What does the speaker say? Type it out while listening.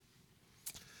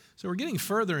So we're getting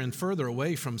further and further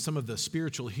away from some of the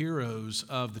spiritual heroes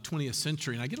of the 20th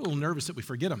century, and I get a little nervous that we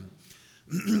forget them.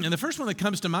 And the first one that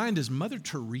comes to mind is Mother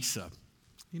Teresa.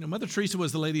 Mother Teresa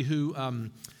was the lady who,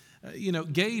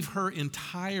 gave her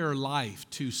entire life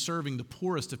to serving the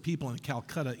poorest of people in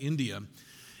Calcutta, India.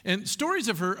 And stories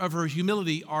of her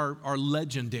humility are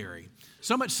legendary,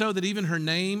 so much so that even her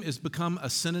name has become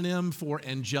a synonym for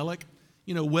angelic.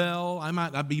 I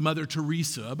might not be Mother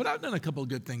Teresa, but I've done a couple of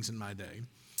good things in my day.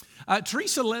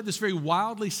 Teresa led this very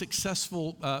wildly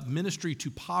successful ministry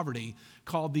to poverty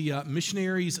called the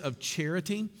Missionaries of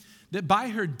Charity, that by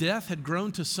her death had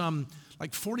grown to some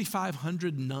like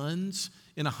 4,500 nuns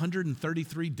in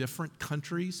 133 different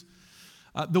countries.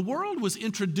 The world was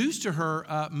introduced to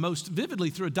her most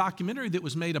vividly through a documentary that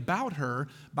was made about her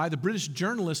by the British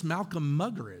journalist Malcolm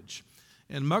Muggeridge.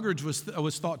 And Muggeridge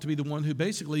was thought to be the one who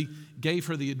basically gave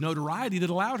her the notoriety that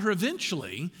allowed her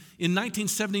eventually, in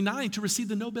 1979, to receive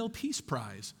the Nobel Peace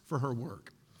Prize for her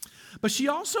work. But she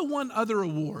also won other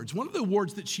awards. One of the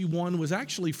awards that she won was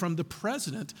actually from the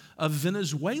president of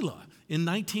Venezuela in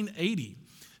 1980,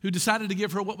 who decided to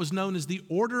give her what was known as the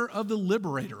Order of the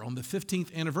Liberator on the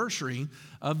 15th anniversary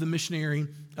of the Missionary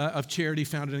of Charity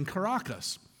founded in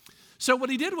Caracas. So what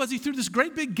he did was he threw this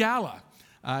great big gala.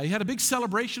 He had a big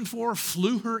celebration for her,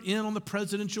 flew her in on the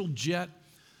presidential jet.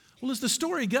 Well, as the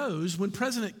story goes, when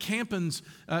President Campins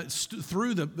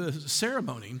threw the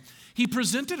ceremony, he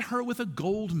presented her with a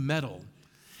gold medal.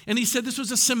 And he said this was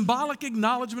a symbolic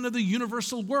acknowledgement of the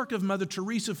universal work of Mother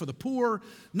Teresa for the poor,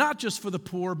 not just for the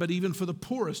poor, but even for the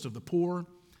poorest of the poor.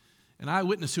 An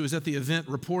eyewitness who was at the event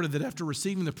reported that after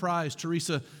receiving the prize,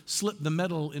 Teresa slipped the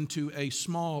medal into a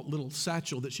small little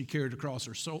satchel that she carried across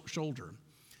her shoulder.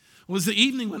 Well, as the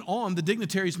evening went on, the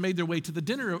dignitaries made their way to the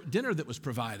dinner that was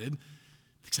provided,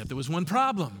 except there was one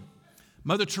problem.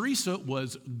 Mother Teresa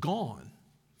was gone.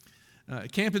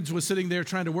 Campins was sitting there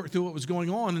trying to work through what was going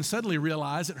on and suddenly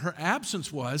realized that her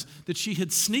absence was that she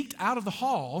had sneaked out of the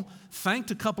hall,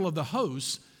 thanked a couple of the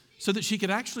hosts, so that she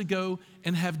could actually go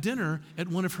and have dinner at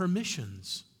one of her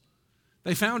missions.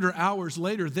 They found her hours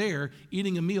later there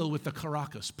eating a meal with the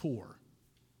Caracas poor.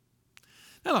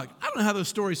 Now look, I don't know how those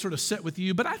stories sort of set with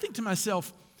you, but I think to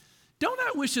myself, don't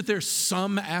I wish that there's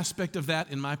some aspect of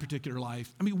that in my particular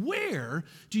life? I mean, where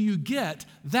do you get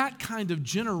that kind of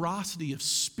generosity of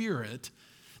spirit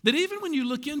that even when you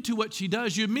look into what she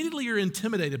does, you immediately are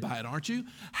intimidated by it, aren't you?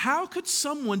 How could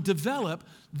someone develop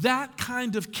that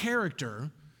kind of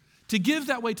character to give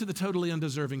that way to the totally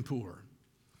undeserving poor?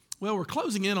 Well, we're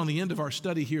closing in on the end of our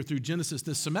study here through Genesis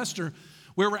this semester,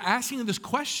 where we're asking this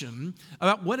question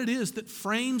about what it is that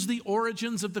frames the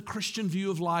origins of the Christian view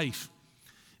of life.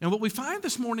 And what we find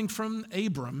this morning from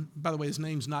Abram, by the way, his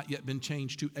name's not yet been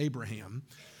changed to Abraham,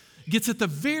 gets at the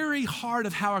very heart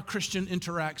of how a Christian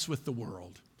interacts with the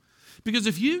world. Because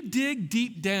if you dig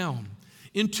deep down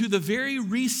into the very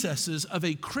recesses of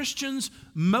a Christian's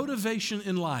motivation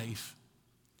in life,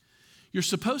 you're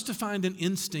supposed to find an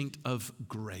instinct of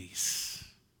grace.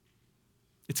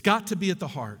 It's got to be at the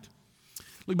heart.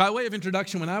 Look, by way of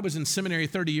introduction, when I was in seminary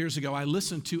 30 years ago, I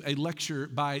listened to a lecture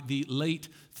by the late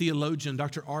theologian,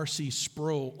 Dr. R.C.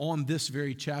 Sproul, on this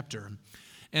very chapter.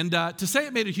 And to say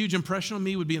it made a huge impression on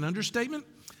me would be an understatement.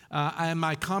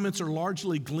 My comments are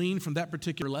largely gleaned from that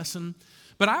particular lesson.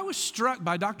 But I was struck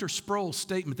by Dr. Sproul's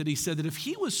statement that he said that if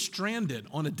he was stranded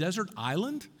on a desert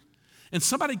island and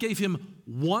somebody gave him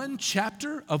one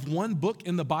chapter of one book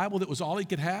in the Bible that was all he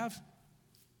could have,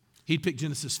 he'd pick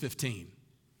Genesis 15.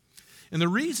 And the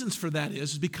reasons for that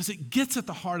is because it gets at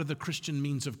the heart of the Christian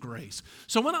means of grace.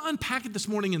 So I want to unpack it this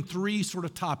morning in three sort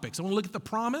of topics. I want to look at the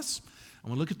promise, I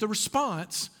want to look at the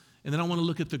response, and then I want to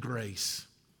look at the grace.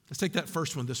 Let's take that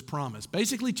first one, this promise.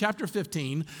 Basically, chapter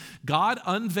 15, God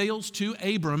unveils to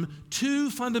Abram two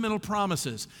fundamental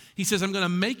promises. He says, I'm going to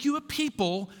make you a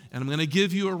people, and I'm going to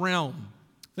give you a realm.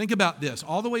 Think about this.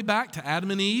 All the way back to Adam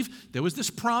and Eve, there was this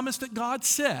promise that God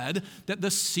said that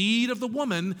the seed of the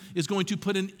woman is going to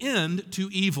put an end to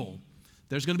evil.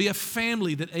 There's going to be a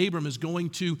family that Abram is going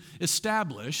to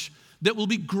establish that will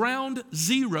be ground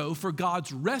zero for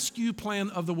God's rescue plan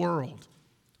of the world.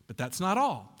 But that's not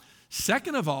all.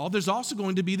 Second of all, there's also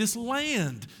going to be this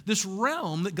land, this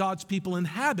realm that God's people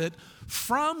inhabit,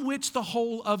 from which the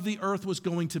whole of the earth was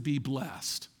going to be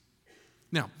blessed.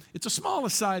 Now, it's a small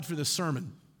aside for this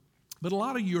sermon, but a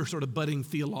lot of you are sort of budding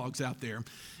theologues out there.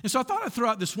 And so I thought I'd throw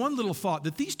out this one little thought,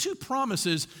 that these two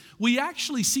promises we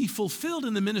actually see fulfilled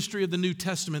in the ministry of the New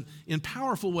Testament in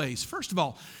powerful ways. First of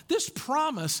all, this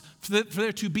promise for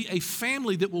there to be a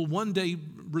family that will one day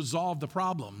resolve the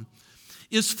problem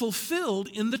is fulfilled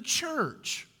in the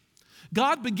church.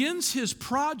 God begins his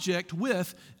project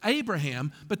with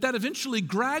Abraham, but that eventually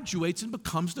graduates and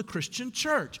becomes the Christian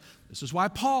church. This is why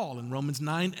Paul in Romans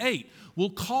 9:8 will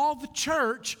call the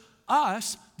church,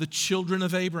 us, the children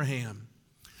of Abraham.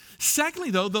 Secondly,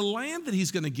 though, the land that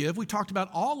he's going to give, we talked about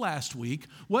all last week,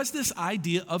 was this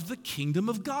idea of the kingdom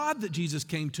of God that Jesus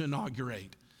came to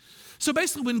inaugurate. So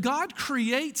basically, when God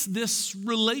creates this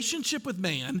relationship with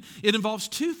man, it involves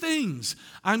two things.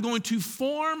 I'm going to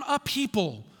form a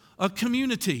people, a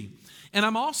community. And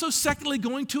I'm also, secondly,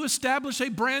 going to establish a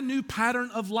brand new pattern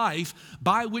of life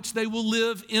by which they will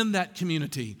live in that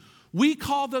community. We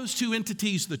call those two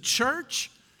entities the church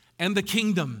and the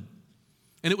kingdom.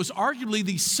 And it was arguably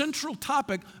the central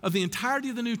topic of the entirety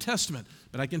of the New Testament.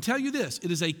 But I can tell you this, it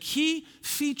is a key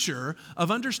feature of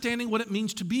understanding what it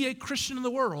means to be a Christian in the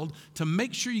world to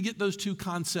make sure you get those two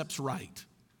concepts right.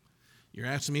 You're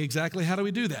asking me exactly how do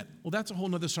we do that? Well, that's a whole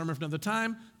nother sermon for another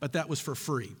time, but that was for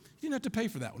free. You didn't have to pay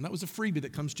for that one. That was a freebie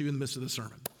that comes to you in the midst of the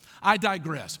sermon. I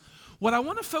digress. What I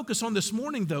want to focus on this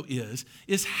morning, though,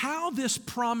 is how this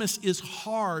promise is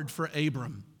hard for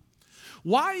Abram.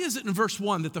 Why is it in verse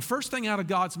 1 that the first thing out of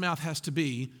God's mouth has to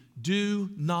be, do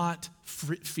not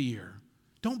fear?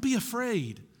 Don't be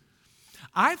afraid.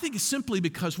 I think it's simply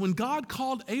because when God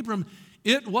called Abram,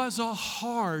 it was a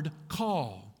hard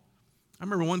call. I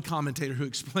remember one commentator who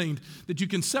explained that you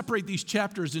can separate these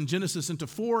chapters in Genesis into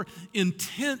 4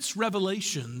 intense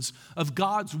revelations of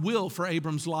God's will for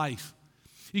Abram's life.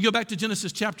 You go back to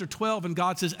Genesis chapter 12 and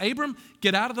God says, Abram,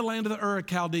 get out of the land of the Ur of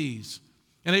Chaldees.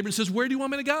 And Abram says, where do you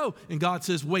want me to go? And God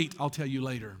says, wait, I'll tell you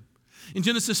later. In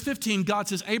Genesis 15, God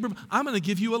says, Abram, I'm going to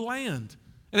give you a land.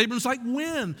 And Abram's like,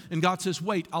 when? And God says,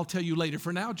 wait, I'll tell you later.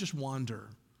 For now, just wander.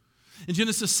 In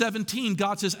Genesis 17,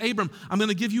 God says, Abram, I'm going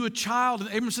to give you a child. And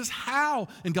Abram says, how?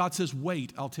 And God says,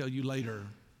 wait, I'll tell you later.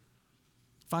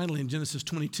 Finally, in Genesis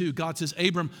 22, God says,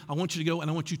 Abram, I want you to go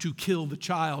and I want you to kill the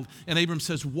child. And Abram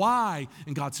says, why?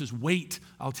 And God says, wait,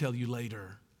 I'll tell you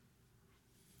later.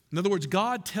 In other words,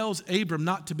 God tells Abram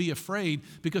not to be afraid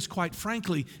because, quite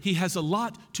frankly, he has a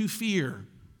lot to fear.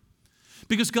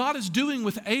 Because God is doing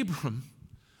with Abram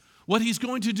what he's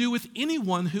going to do with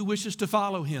anyone who wishes to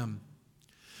follow him,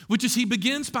 which is he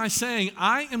begins by saying,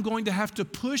 I am going to have to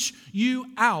push you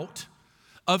out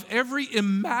of every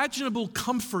imaginable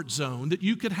comfort zone that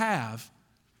you could have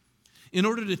in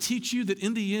order to teach you that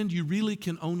in the end you really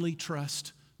can only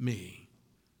trust me.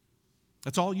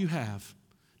 That's all you have.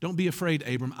 Don't be afraid,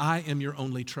 Abram. I am your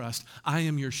only trust. I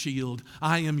am your shield.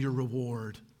 I am your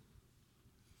reward.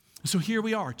 So here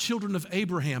we are, children of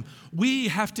Abraham. We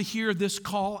have to hear this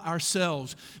call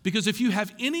ourselves because if you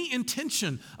have any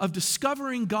intention of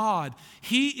discovering God,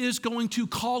 he is going to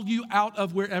call you out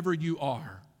of wherever you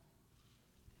are.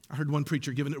 I heard one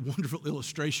preacher giving a wonderful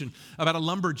illustration about a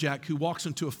lumberjack who walks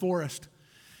into a forest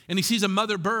and he sees a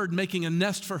mother bird making a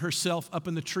nest for herself up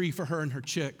in the tree for her and her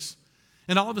chicks.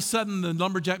 And all of a sudden, the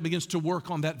lumberjack begins to work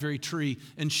on that very tree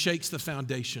and shakes the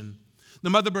foundation. The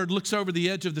mother bird looks over the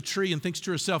edge of the tree and thinks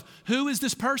to herself, who is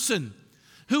this person?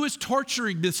 Who is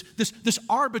torturing this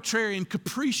arbitrary and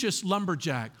capricious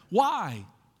lumberjack? Why?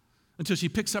 Until she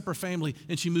picks up her family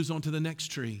and she moves on to the next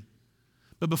tree.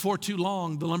 But before too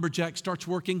long, the lumberjack starts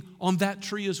working on that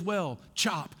tree as well.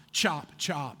 Chop, chop,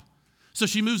 chop. So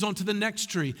she moves on to the next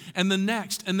tree and the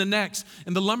next and the next.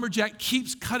 And the lumberjack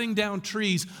keeps cutting down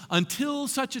trees until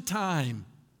such a time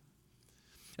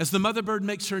as the mother bird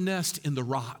makes her nest in the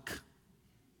rock.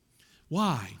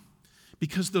 Why?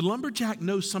 Because the lumberjack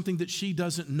knows something that she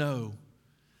doesn't know.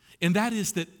 And that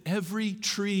is that every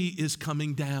tree is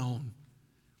coming down.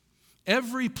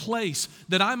 Every place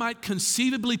that I might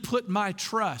conceivably put my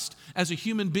trust as a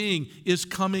human being is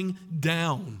coming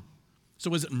down.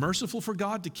 So is it merciful for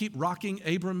God to keep rocking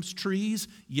Abram's trees?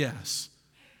 Yes.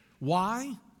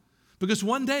 Why? Because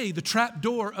one day the trap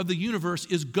door of the universe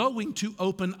is going to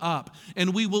open up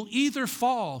and we will either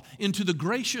fall into the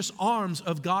gracious arms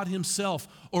of God himself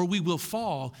or we will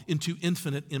fall into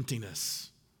infinite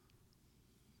emptiness.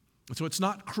 And so it's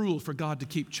not cruel for God to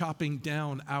keep chopping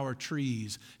down our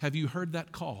trees. Have you heard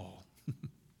that call?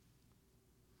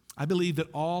 I believe that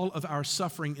all of our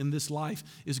suffering in this life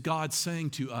is God saying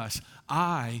to us,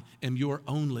 I am your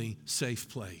only safe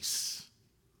place.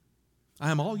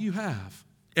 I am all you have.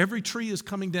 Every tree is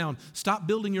coming down. Stop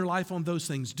building your life on those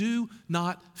things. Do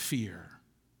not fear.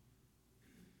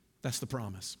 That's the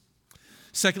promise.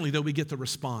 Secondly, though, we get the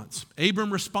response.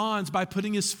 Abram responds by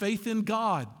putting his faith in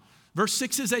God. Verse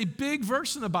 6 is a big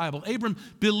verse in the Bible. Abram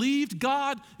believed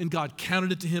God, and God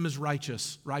counted it to him as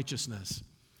righteousness.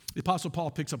 The Apostle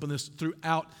Paul picks up on this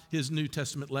throughout his New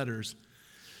Testament letters.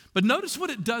 But notice what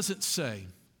it doesn't say.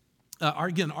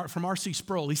 from R.C.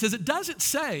 Sproul, he says, it doesn't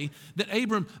say that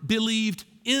Abram believed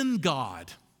in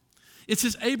God. It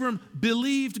says Abram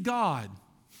believed God.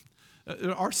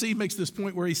 R.C. makes this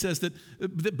point where he says that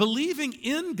believing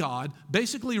in God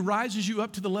basically rises you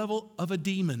up to the level of a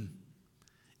demon.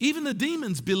 Even the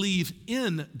demons believe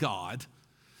in God.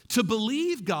 To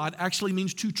believe God actually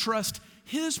means to trust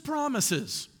His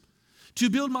promises, to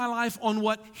build my life on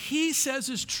what He says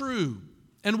is true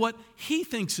and what He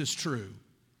thinks is true.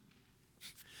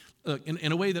 Look,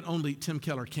 in a way that only Tim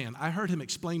Keller can. I heard him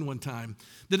explain one time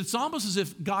that it's almost as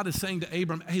if God is saying to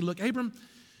Abram, hey, look, Abram,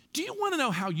 do you want to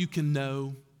know how you can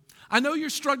know? I know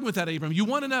you're struggling with that, Abram. You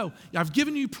want to know. I've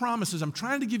given you promises. I'm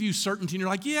trying to give you certainty. And you're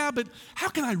like, yeah, but how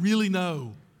can I really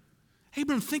know?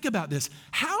 Abram, think about this.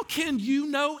 How can you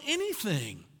know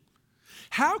anything?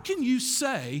 How can you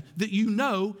say that you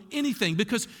know anything?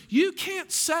 Because you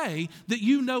can't say that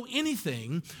you know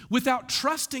anything without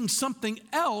trusting something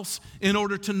else in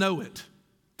order to know it.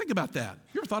 Think about that.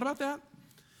 You ever thought about that?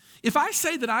 If I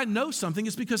say that I know something,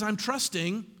 it's because I'm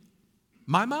trusting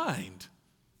my mind,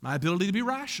 my ability to be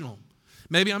rational.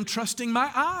 Maybe I'm trusting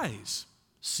my eyes.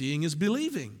 Seeing is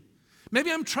believing. Maybe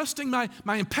I'm trusting my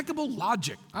impeccable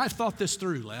logic. I've thought this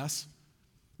through, Les.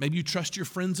 Maybe you trust your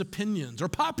friends' opinions or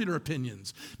popular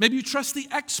opinions. Maybe you trust the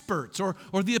experts or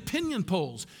the opinion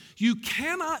polls. You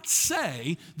cannot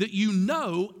say that you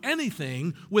know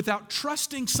anything without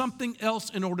trusting something else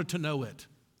in order to know it.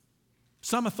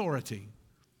 Some authority.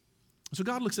 So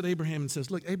God looks at Abraham and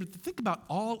says, look, Abraham, think about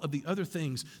all of the other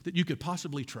things that you could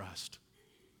possibly trust.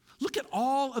 Look at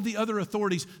all of the other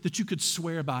authorities that you could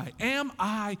swear by. Am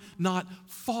I not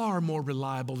far more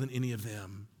reliable than any of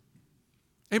them?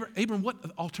 Abram, what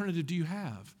alternative do you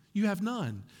have? You have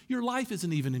none. Your life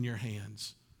isn't even in your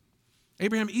hands.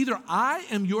 Abraham, either I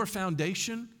am your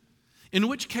foundation, in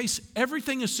which case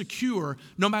everything is secure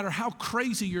no matter how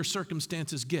crazy your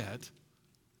circumstances get,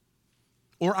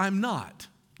 or I'm not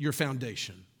your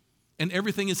foundation, and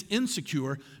everything is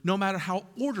insecure no matter how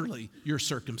orderly your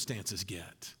circumstances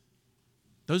get.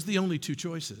 Those are the only two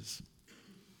choices.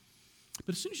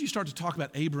 But as soon as you start to talk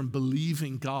about Abram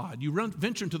believing God, you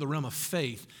venture into the realm of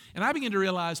faith. And I begin to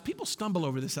realize people stumble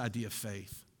over this idea of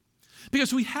faith.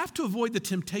 Because we have to avoid the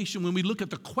temptation when we look at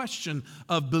the question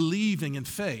of believing and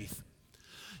faith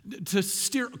to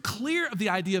steer clear of the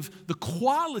idea of the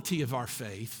quality of our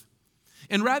faith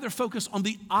and rather focus on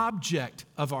the object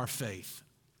of our faith.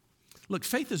 Look,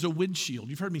 faith is a windshield.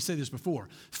 You've heard me say this before.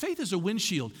 Faith is a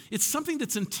windshield. It's something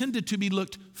that's intended to be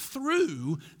looked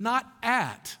through, not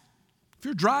at. If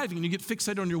you're driving and you get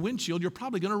fixated on your windshield, you're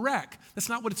probably going to wreck. That's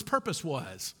not what its purpose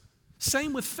was.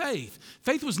 Same with faith.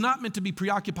 Faith was not meant to be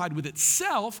preoccupied with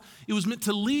itself. It was meant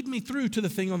to lead me through to the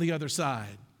thing on the other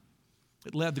side.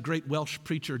 It led the great Welsh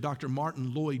preacher, Dr.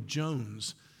 Martin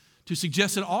Lloyd-Jones, to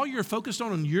suggest that all you're focused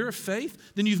on your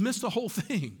faith, then you've missed the whole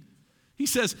thing. He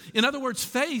says, in other words,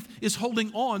 faith is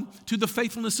holding on to the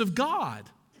faithfulness of God.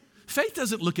 Faith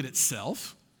doesn't look at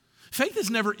itself. Faith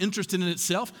is never interested in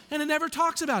itself, and it never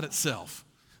talks about itself.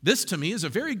 This, to me, is a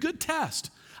very good test.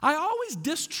 I always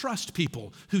distrust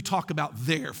people who talk about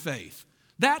their faith.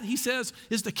 That, he says,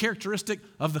 is the characteristic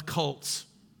of the cults.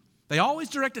 They always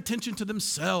direct attention to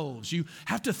themselves. You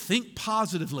have to think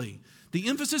positively. The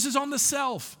emphasis is on the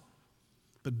self.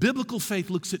 But biblical faith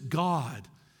looks at God.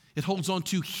 It holds on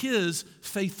to His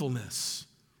faithfulness.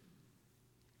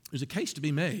 There's a case to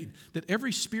be made that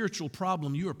every spiritual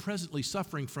problem you are presently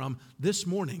suffering from this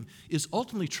morning is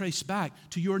ultimately traced back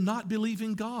to your not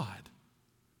believing God.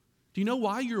 Do you know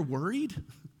why you're worried?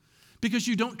 Because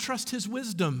you don't trust His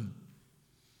wisdom.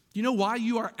 Do you know why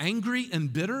you are angry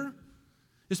and bitter?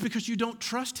 It's because you don't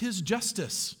trust His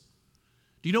justice.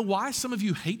 Do you know why some of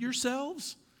you hate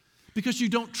yourselves? Because you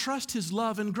don't trust His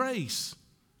love and grace.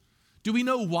 Do we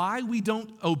know why we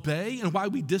don't obey and why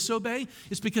we disobey?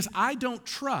 It's because I don't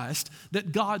trust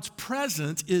that God's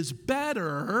presence is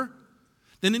better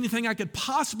than anything I could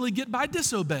possibly get by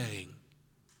disobeying.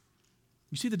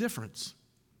 You see the difference?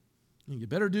 You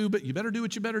better do what you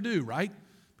better do, right?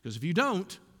 Because if you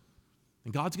don't,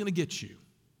 then God's going to get you.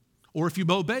 Or if you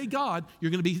obey God,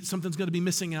 something's going to be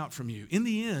missing out from you. In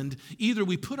the end, either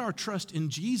we put our trust in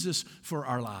Jesus for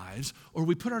our lives, or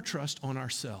we put our trust on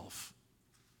ourselves.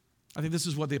 I think this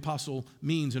is what the apostle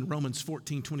means in Romans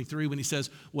 14:23 when he says,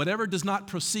 whatever does not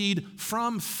proceed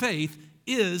from faith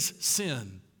is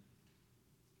sin.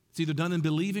 It's either done in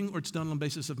believing or it's done on the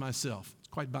basis of myself. It's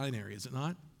quite binary, is it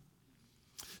not?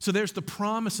 So there's the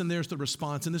promise and there's the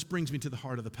response, and this brings me to the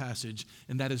heart of the passage,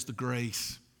 and that is the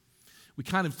grace. We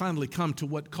kind of finally come to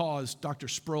what caused Dr.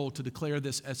 Sproul to declare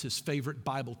this as his favorite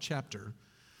Bible chapter,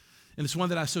 and it's one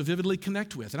that I so vividly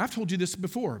connect with. And I've told you this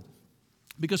before.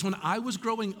 Because when I was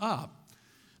growing up,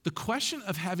 the question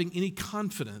of having any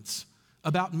confidence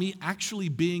about me actually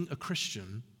being a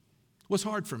Christian was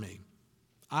hard for me.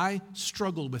 I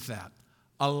struggled with that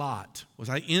a lot. Was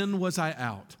I in? Was I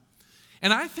out?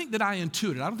 And I think that I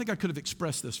intuited. I don't think I could have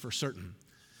expressed this for certain.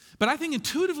 But I think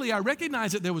intuitively I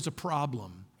recognized that there was a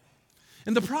problem.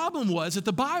 And the problem was that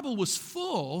the Bible was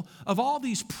full of all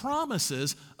these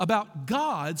promises about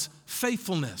God's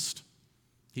faithfulness.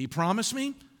 He promised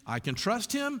me, I can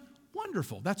trust him.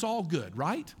 Wonderful. That's all good,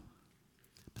 right?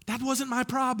 But that wasn't my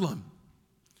problem.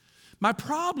 My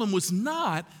problem was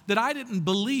not that I didn't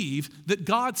believe that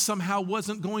God somehow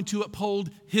wasn't going to uphold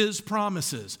his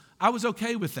promises. I was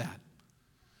okay with that.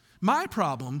 My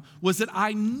problem was that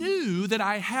I knew that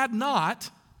I had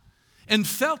not and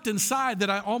felt inside that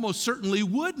I almost certainly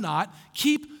would not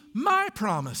keep my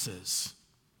promises.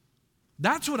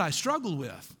 That's what I struggled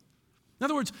with. In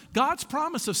other words, God's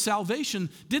promise of salvation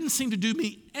didn't seem to do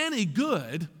me any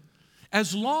good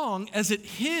as long as it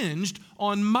hinged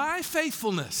on my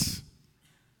faithfulness.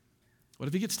 What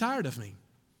if he gets tired of me?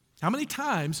 How many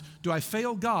times do I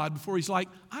fail God before he's like,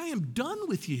 I am done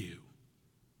with you?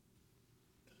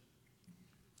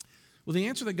 Well, the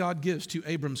answer that God gives to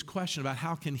Abram's question about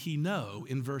how can he know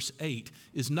in verse 8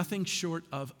 is nothing short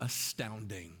of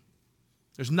astounding.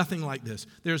 There's nothing like this.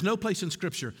 There's no place in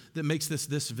Scripture that makes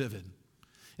this vivid.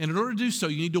 And in order to do so,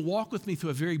 you need to walk with me through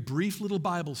a very brief little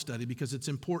Bible study because it's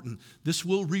important. This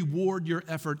will reward your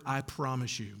effort, I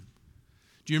promise you.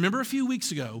 Do you remember a few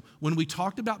weeks ago when we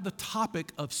talked about the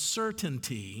topic of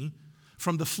certainty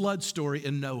from the flood story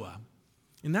in Noah?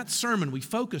 In that sermon, we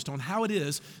focused on how it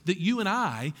is that you and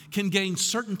I can gain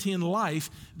certainty in life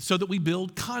so that we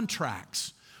build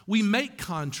contracts. We make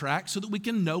contracts so that we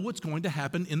can know what's going to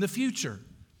happen in the future.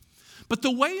 But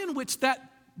the way in which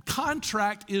that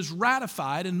contract is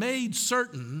ratified and made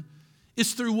certain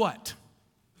is through what?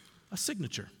 A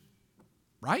signature,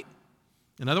 right?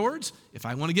 In other words, if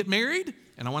I want to get married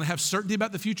and I want to have certainty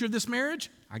about the future of this marriage,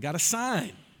 I got to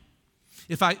sign.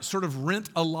 If I sort of rent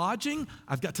a lodging,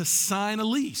 I've got to sign a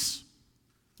lease.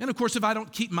 And of course, if I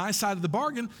don't keep my side of the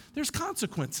bargain, there's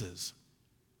consequences.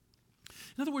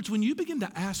 In other words, when you begin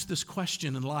to ask this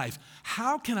question in life,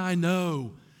 how can I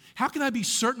know? How can I be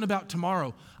certain about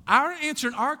tomorrow? Our answer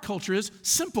in our culture is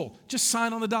simple. Just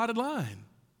sign on the dotted line.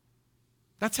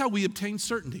 That's how we obtain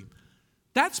certainty.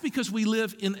 That's because we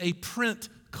live in a print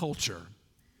culture.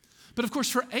 But of course,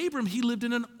 for Abram, he lived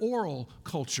in an oral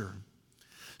culture.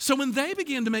 So when they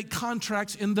began to make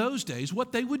contracts in those days,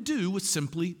 what they would do was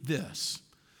simply this.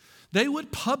 They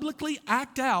would publicly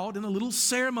act out in a little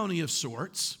ceremony of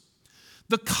sorts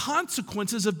the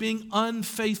consequences of being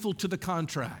unfaithful to the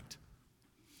contract.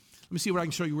 Let me see what I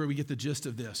can show you where we get the gist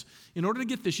of this. In order to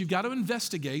get this, you've got to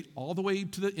investigate all the way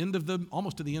to the end of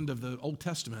almost to the end of the Old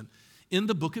Testament in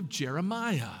the book of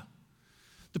Jeremiah.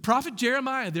 The prophet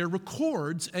Jeremiah there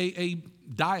records a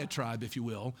diatribe, if you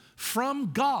will,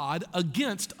 from God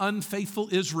against unfaithful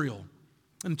Israel.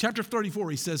 In chapter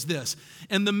 34, he says this,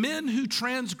 "And the men who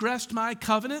transgressed my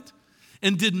covenant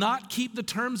and did not keep the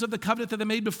terms of the covenant that they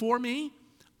made before me,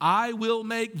 I will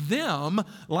make them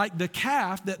like the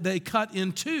calf that they cut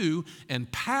in two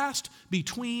and passed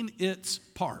between its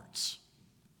parts."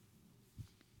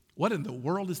 What in the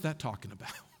world is that talking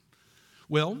about?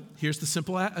 Well, here's the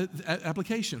simple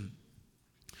application.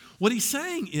 What he's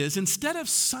saying is, instead of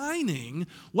signing,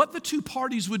 what the two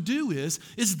parties would do is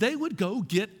they would go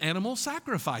get animal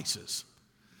sacrifices.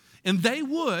 And they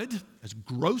would, as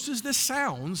gross as this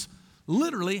sounds,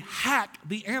 literally hack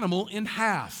the animal in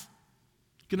half.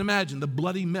 You can imagine the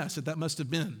bloody mess that must have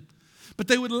been. But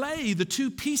they would lay the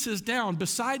two pieces down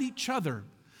beside each other,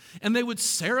 and they would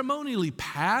ceremonially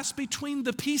pass between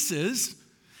the pieces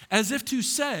as if to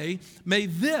say, may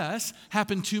this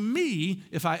happen to me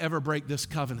if I ever break this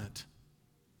covenant.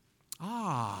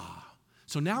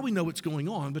 So now we know what's going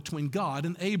on between God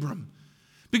and Abram.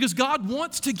 Because God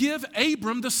wants to give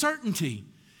Abram the certainty.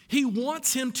 He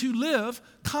wants him to live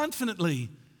confidently.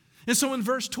 And so in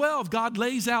verse 12, God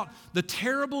lays out the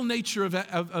terrible nature of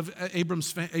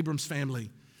Abram's family.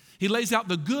 He lays out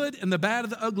the good and the bad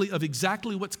and the ugly of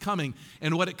exactly what's coming.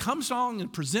 And what it comes along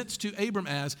and presents to Abram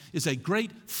as is a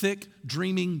great, thick,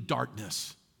 dreaming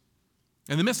darkness.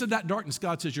 In the midst of that darkness,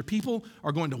 God says, your people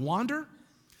are going to wander.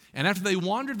 And after they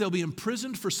wander, they'll be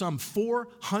imprisoned for some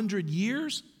 400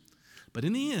 years. But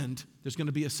in the end, there's going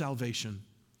to be a salvation.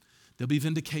 There'll be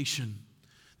vindication.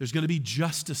 There's going to be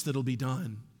justice that'll be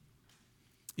done.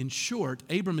 In short,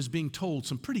 Abram is being told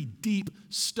some pretty deep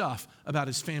stuff about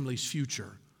his family's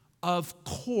future. Of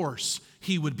course,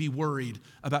 he would be worried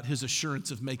about his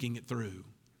assurance of making it through,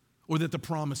 or that the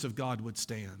promise of God would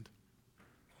stand.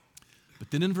 But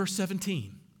then in verse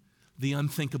 17, the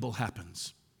unthinkable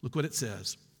happens. Look what it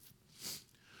says.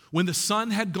 When the sun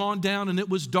had gone down and it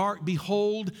was dark,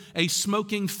 behold, a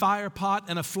smoking fire pot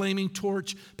and a flaming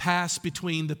torch passed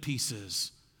between the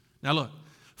pieces. Now look,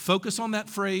 focus on that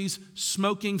phrase,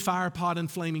 smoking fire pot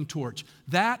and flaming torch.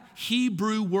 That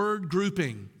Hebrew word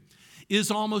grouping is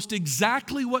almost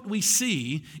exactly what we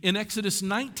see in Exodus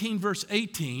 19, verse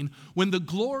 18, when the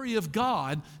glory of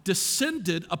God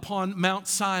descended upon Mount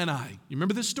Sinai. You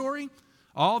remember this story?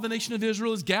 All the nation of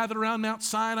Israel is gathered around Mount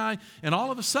Sinai, and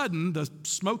all of a sudden, the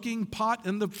smoking pot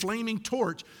and the flaming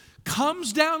torch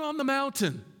comes down on the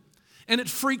mountain, and it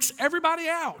freaks everybody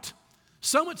out.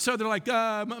 So much so they're like,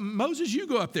 Moses, you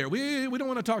go up there. We don't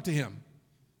want to talk to him.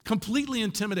 Completely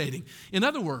intimidating. In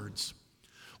other words,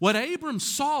 what Abram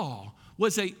saw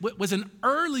was an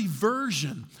early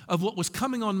version of what was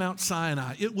coming on Mount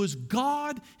Sinai. It was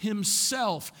God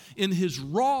himself in his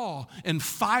raw and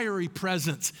fiery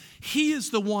presence. He is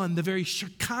the one, the very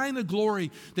Shekinah glory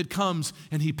that comes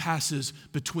and he passes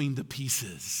between the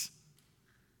pieces.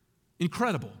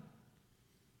 Incredible.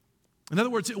 In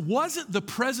other words, it wasn't the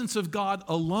presence of God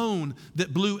alone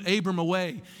that blew Abram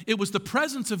away. It was the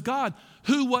presence of God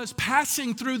who was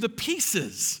passing through the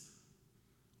pieces.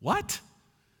 What?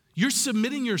 You're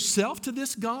submitting yourself to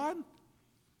this God?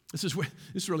 This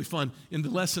is really fun. In the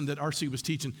lesson that R.C. was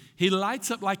teaching, he lights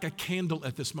up like a candle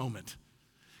at this moment.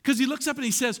 Because he looks up and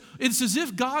he says, it's as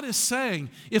if God is saying,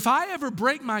 if I ever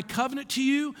break my covenant to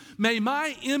you, may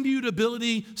my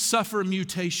immutability suffer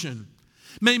mutation.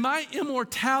 May my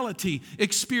immortality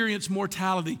experience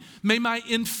mortality. May my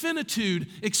infinitude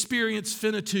experience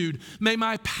finitude. May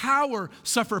my power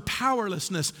suffer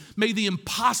powerlessness. May the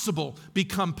impossible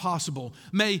become possible.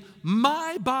 May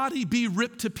my body be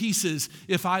ripped to pieces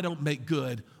if I don't make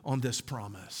good on this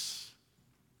promise.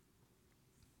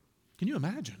 Can you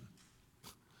imagine?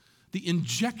 The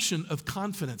injection of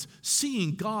confidence,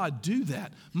 seeing God do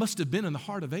that, must have been in the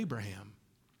heart of Abraham.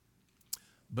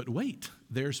 But wait,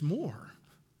 there's more.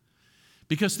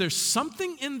 Because there's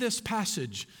something in this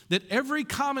passage that every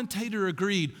commentator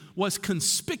agreed was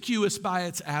conspicuous by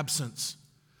its absence.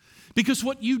 Because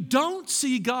what you don't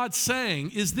see God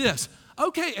saying is this: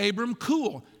 okay, Abram,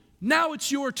 cool. Now it's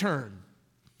your turn.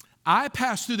 I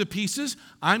passed through the pieces.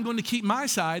 I'm going to keep my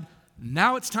side.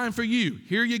 Now it's time for you.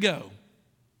 Here you go.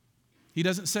 He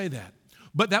doesn't say that.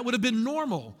 But that would have been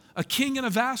normal. A king and a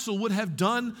vassal would have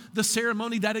done the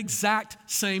ceremony that exact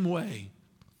same way.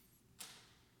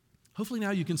 Hopefully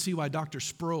now you can see why Dr.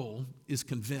 Sproul is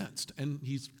convinced, and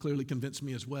he's clearly convinced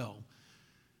me as well,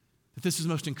 that this is the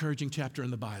most encouraging chapter in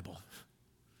the Bible.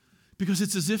 Because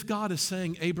it's as if God is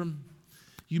saying, Abram,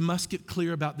 you must get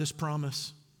clear about this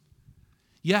promise.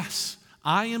 Yes,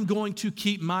 I am going to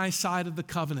keep my side of the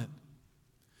covenant,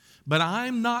 but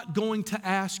I'm not going to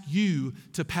ask you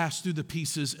to pass through the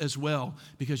pieces as well.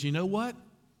 Because you know what?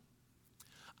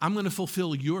 I'm going to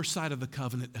fulfill your side of the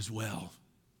covenant as well.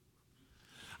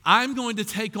 I'm going to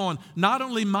take on not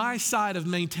only my side of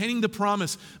maintaining the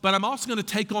promise, but I'm also going to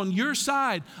take on your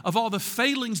side of all the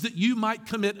failings that you might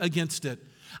commit against it.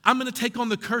 I'm going to take on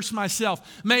the curse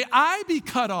myself. May I be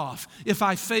cut off if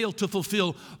I fail to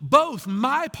fulfill both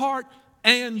my part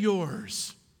and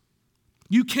yours.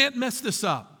 You can't mess this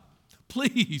up.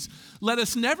 Please, let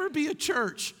us never be a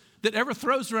church that ever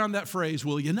throws around that phrase,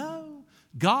 well, you know,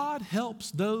 God helps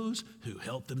those who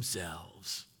help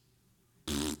themselves.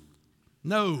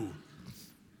 No.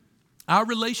 Our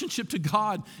relationship to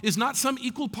God is not some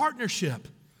equal partnership.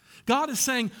 God is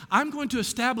saying, I'm going to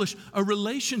establish a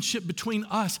relationship between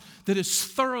us that is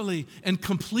thoroughly and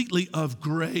completely of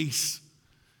grace.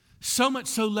 So much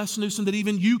so, Les Newsom, that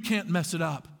even you can't mess it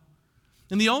up.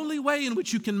 And the only way in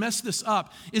which you can mess this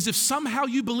up is if somehow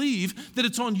you believe that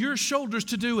it's on your shoulders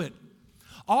to do it.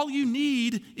 All you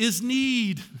need is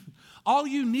need. All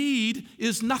you need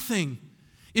is nothing.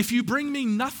 If you bring me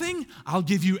nothing, I'll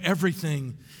give you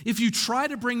everything. If you try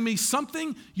to bring me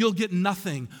something, you'll get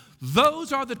nothing.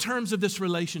 Those are the terms of this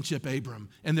relationship, Abram,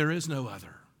 and there is no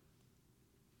other.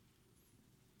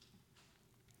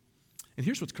 And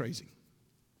here's what's crazy.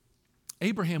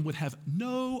 Abraham would have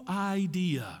no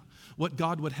idea what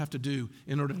God would have to do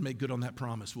in order to make good on that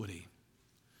promise, would he?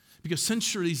 Because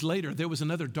centuries later, there was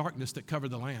another darkness that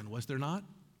covered the land, was there not?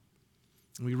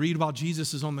 And we read while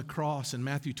Jesus is on the cross in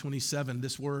Matthew 27,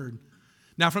 this word.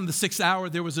 Now from the 6th hour,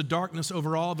 there was a darkness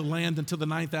over all the land until the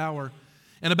 9th hour.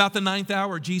 And about the 9th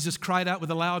hour, Jesus cried out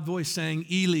with a loud voice saying,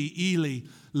 Eli, Eli,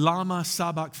 lama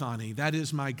sabachthani. That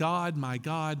is, my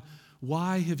God,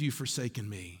 why have you forsaken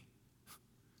me?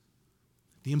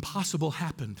 The impossible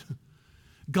happened.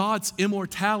 God's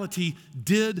immortality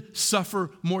did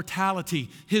suffer mortality.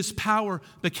 His power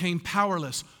became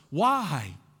powerless.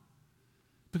 Why?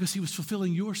 Because he was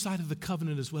fulfilling your side of the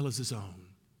covenant as well as his own.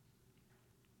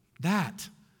 That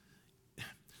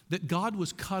God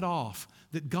was cut off,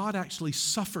 that God actually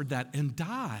suffered that and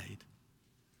died,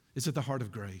 is at the heart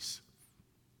of grace.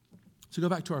 So go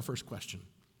back to our first question.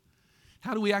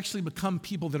 How do we actually become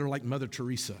people that are like Mother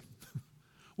Teresa?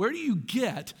 Where do you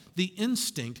get the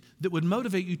instinct that would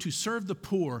motivate you to serve the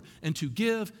poor and to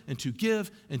give and to give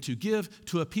and to give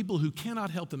to a people who cannot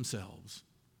help themselves?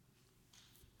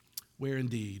 Where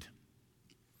indeed?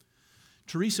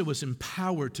 Teresa was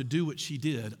empowered to do what she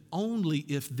did only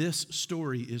if this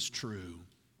story is true.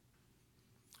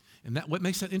 And that what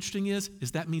makes that interesting is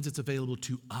that means it's available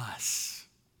to us.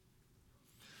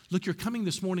 Look, you're coming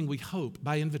this morning, we hope,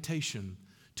 by invitation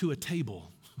to a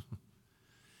table.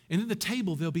 And at the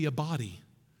table, there'll be a body.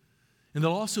 And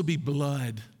there'll also be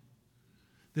blood.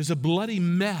 There's a bloody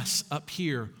mess up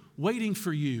here waiting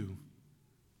for you.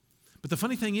 But the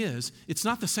funny thing is, it's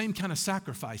not the same kind of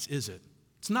sacrifice, is it?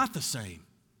 It's not the same.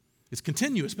 It's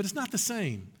continuous, but it's not the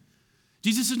same.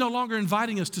 Jesus is no longer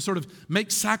inviting us to sort of make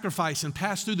sacrifice and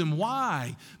pass through them.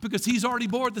 Why? Because he's already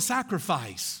bore the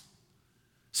sacrifice.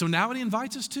 So now what he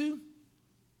invites us to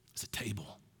is a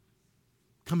table.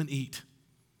 Come and eat.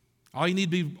 All you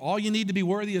need to be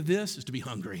worthy of this is to be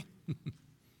hungry.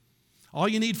 All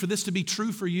you need for this to be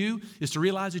true for you is to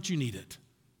realize that you need it.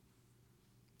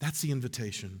 That's the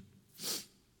invitation.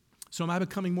 So am I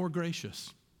becoming more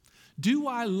gracious? Do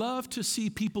I love to see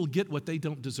people get what they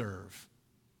don't deserve?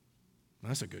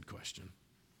 That's a good question.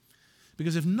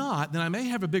 Because if not, then I may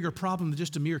have a bigger problem than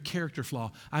just a mere character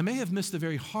flaw. I may have missed the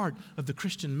very heart of the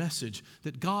Christian message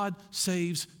that God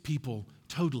saves people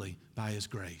totally by his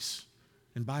grace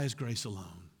and by his grace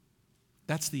alone.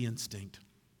 That's the instinct.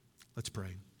 Let's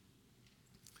pray.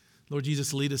 Lord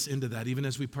Jesus, lead us into that, even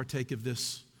as we partake of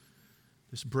this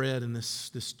bread and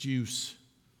this juice.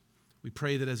 We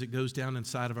pray that as it goes down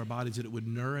inside of our bodies, that it would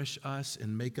nourish us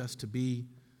and make us to be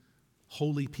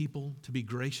holy people, to be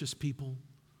gracious people,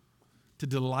 to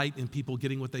delight in people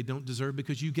getting what they don't deserve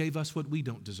because you gave us what we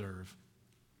don't deserve.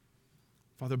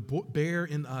 Father, bear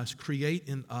in us, create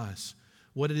in us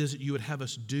what it is that you would have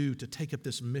us do to take up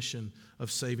this mission of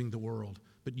saving the world.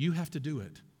 But you have to do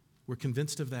it. We're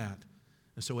convinced of that.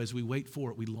 And so as we wait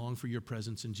for it, we long for your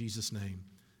presence in Jesus' name.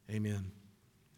 Amen.